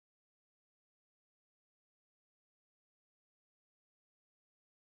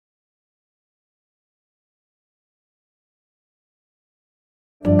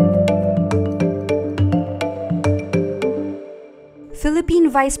Philippine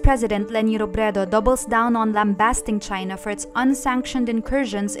Vice President Leni Robredo doubles down on lambasting China for its unsanctioned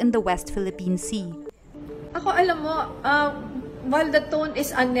incursions in the West Philippine Sea. Ako, alam mo, while the tone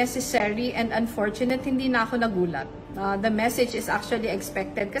is unnecessary and unfortunate, hindi na ako nagulat. The message is actually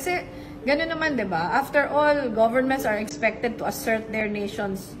expected. Kasi, gano'n naman, di ba? After all, governments are expected to assert their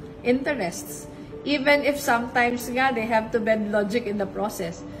nation's interests. Even if sometimes nga, they have to bend logic in the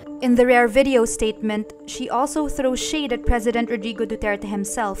process. In the rare video statement, she also throws shade at President Rodrigo Duterte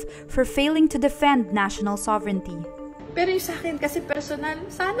himself for failing to defend national sovereignty. Pero yung sa akin kasi personal,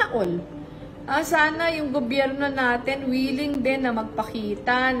 sana all. Sana yung gobyerno natin willing din na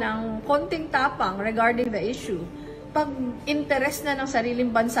magpakita ng konting tapang regarding the issue. Pag interest na ng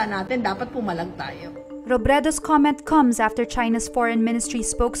sariling bansa natin, dapat pumalag tayo. Robredo's comment comes after China's Foreign Ministry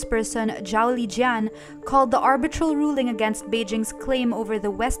spokesperson Zhao Lijian called the arbitral ruling against Beijing's claim over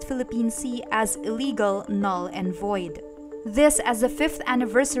the West Philippine Sea as illegal, null, and void. This as the 5th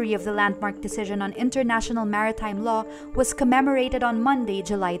anniversary of the landmark decision on international maritime law was commemorated on Monday,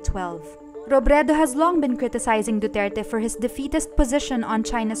 July 12. Robredo has long been criticizing Duterte for his defeatist position on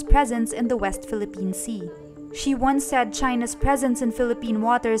China's presence in the West Philippine Sea. She once said China's presence in Philippine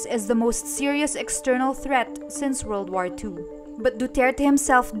waters is the most serious external threat since World War II. But Duterte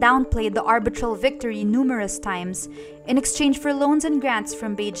himself downplayed the arbitral victory numerous times in exchange for loans and grants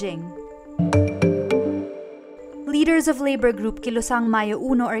from Beijing. Leaders of labor group Kilusang Mayo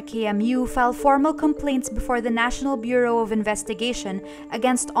Uno or KMU filed formal complaints before the National Bureau of Investigation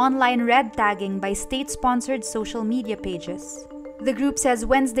against online red tagging by state-sponsored social media pages. The group says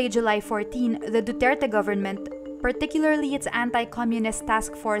Wednesday, July 14, the Duterte government, particularly its anti-communist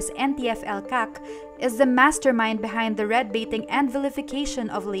task force NTF-ELCAC, is the mastermind behind the red baiting and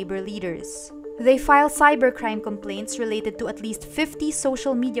vilification of labor leaders. They file cybercrime complaints related to at least 50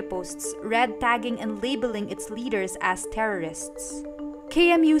 social media posts red tagging and labeling its leaders as terrorists.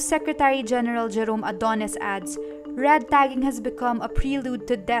 KMU Secretary General Jerome Adonis adds, red tagging has become a prelude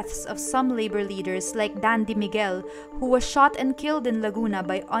to deaths of some labor leaders like Dandy Miguel, who was shot and killed in Laguna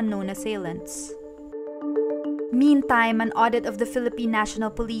by unknown assailants. Meantime, an audit of the Philippine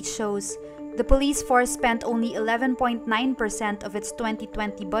National Police shows the police force spent only 11.9% of its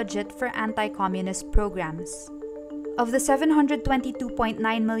 2020 budget for anti-communist programs. Of the 722.9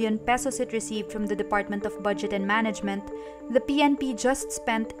 million pesos it received from the Department of Budget and Management, the PNP just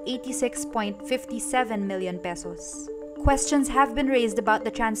spent 86.57 million pesos. Questions have been raised about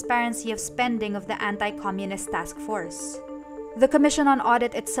the transparency of spending of the anti-communist task force. The Commission on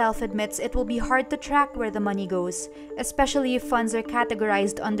Audit itself admits it will be hard to track where the money goes, especially if funds are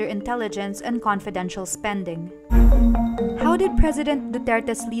categorized under intelligence and confidential spending. How did President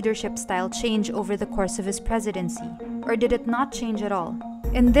Duterte's leadership style change over the course of his presidency? Or did it not change at all?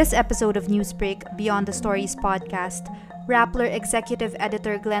 In this episode of Newsbreak, Beyond the Stories podcast, Rappler Executive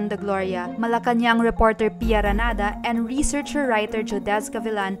Editor Glenda Gloria, Malacanang reporter Pia Ranada, and researcher-writer Jodez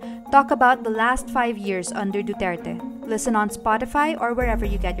Gavilan talk about the last 5 years under Duterte. Listen on Spotify or wherever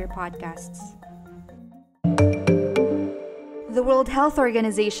you get your podcasts. The World Health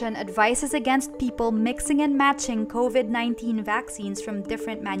Organization advises against people mixing and matching COVID-19 vaccines from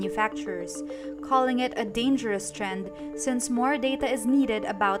different manufacturers, calling it a dangerous trend since more data is needed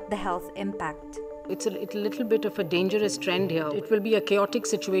about the health impact. It's a little bit of a dangerous trend here. It will be a chaotic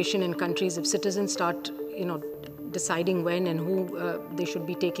situation in countries if citizens start, deciding when and who they should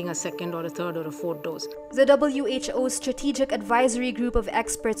be taking a second or a third or a fourth dose. The WHO's Strategic Advisory Group of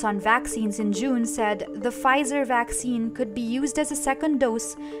Experts on Vaccines in June said the Pfizer vaccine could be used as a second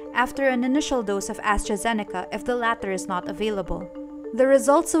dose after an initial dose of AstraZeneca if the latter is not available. The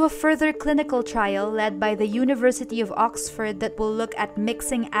results of a further clinical trial led by the University of Oxford that will look at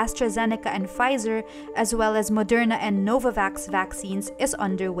mixing AstraZeneca and Pfizer as well as Moderna and Novavax vaccines is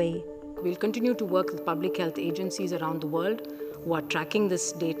underway. We'll continue to work with public health agencies around the world who are tracking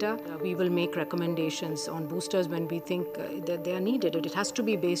this data. We will make recommendations on boosters when we think that they are needed. It has to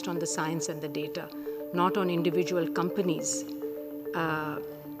be based on the science and the data, not on individual companies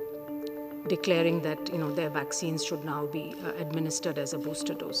declaring that their vaccines should now be administered as a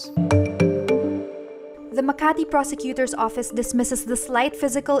booster dose. The Makati Prosecutor's Office dismisses the slight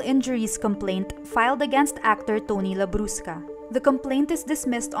physical injuries complaint filed against actor Tony Labrusca. The complaint is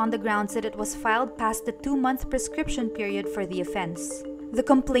dismissed on the grounds that it was filed past the 2-month prescription period for the offense. The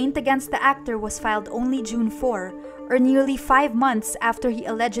complaint against the actor was filed only June 4, or nearly 5 months after he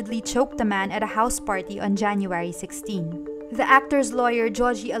allegedly choked a man at a house party on January 16. The actor's lawyer,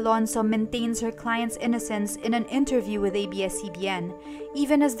 Georgie Alonso, maintains her client's innocence in an interview with ABS-CBN,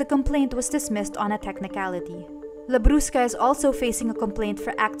 even as the complaint was dismissed on a technicality. Labrusca is also facing a complaint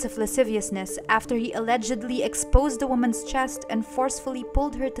for acts of lasciviousness after he allegedly exposed a woman's chest and forcefully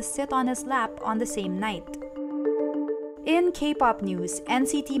pulled her to sit on his lap on the same night. In K-pop news,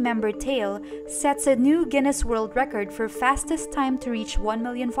 NCT member Taeil sets a new Guinness World Record for fastest time to reach 1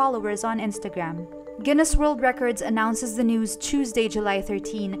 million followers on Instagram. Guinness World Records announces the news Tuesday, July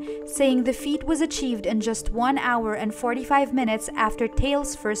 13, saying the feat was achieved in just 1 hour and 45 minutes after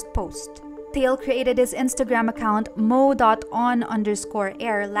Taeil's first post. Taeil created his Instagram account mo.on_air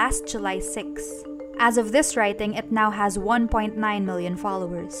last July 6. As of this writing, it now has 1.9 million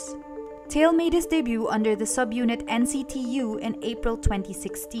followers. Taeil made his debut under the subunit NCT-U in April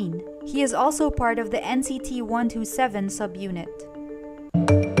 2016. He is also part of the NCT 127 subunit.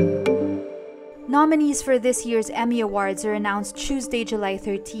 Nominees for this year's Emmy Awards are announced Tuesday, July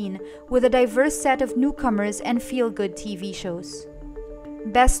 13, with a diverse set of newcomers and feel-good TV shows.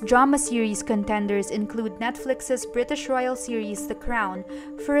 Best Drama Series contenders include Netflix's British royal series The Crown,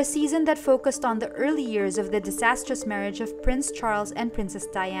 for a season that focused on the early years of the disastrous marriage of Prince Charles and Princess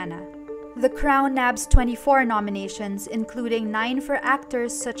Diana. The Crown nabs 24 nominations, including 9 for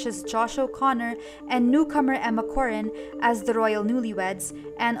actors such as Josh O'Connor and newcomer Emma Corrin as the royal newlyweds,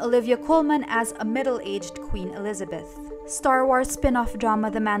 and Olivia Colman as a middle-aged Queen Elizabeth. Star Wars spin-off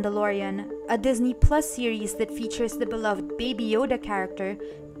drama The Mandalorian, a Disney Plus series that features the beloved Baby Yoda character,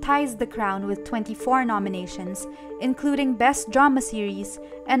 ties the crown with 24 nominations, including Best Drama Series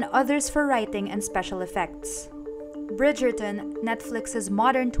and others for writing and special effects. Bridgerton, Netflix's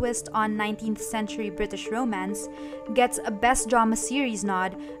modern twist on 19th century British romance, gets a Best Drama Series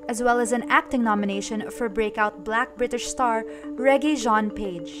nod, as well as an acting nomination for breakout Black British star Regé-Jean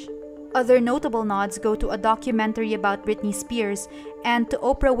Page. Other notable nods go to a documentary about Britney Spears and to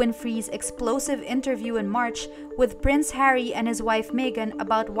Oprah Winfrey's explosive interview in March with Prince Harry and his wife Meghan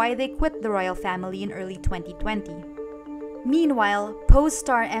about why they quit the royal family in early 2020. Meanwhile, Pose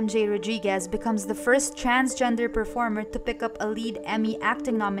star MJ Rodriguez becomes the first transgender performer to pick up a lead Emmy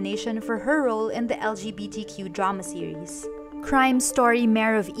acting nomination for her role in the LGBTQ drama series. Crime story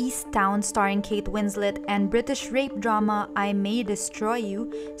Mayor of Easttown starring Kate Winslet and British rape drama I May Destroy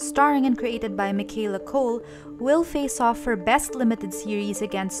You, starring and created by Michaela Cole, will face off for Best Limited Series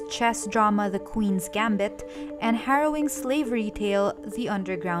against chess drama The Queen's Gambit and harrowing slavery tale The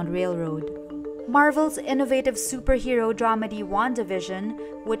Underground Railroad. Marvel's innovative superhero dramedy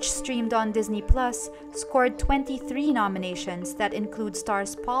WandaVision, which streamed on Disney+, scored 23 nominations that include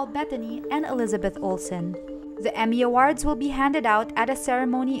stars Paul Bettany and Elizabeth Olsen. The Emmy Awards will be handed out at a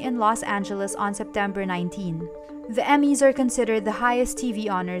ceremony in Los Angeles on September 19. The Emmys are considered the highest TV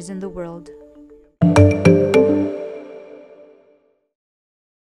honors in the world.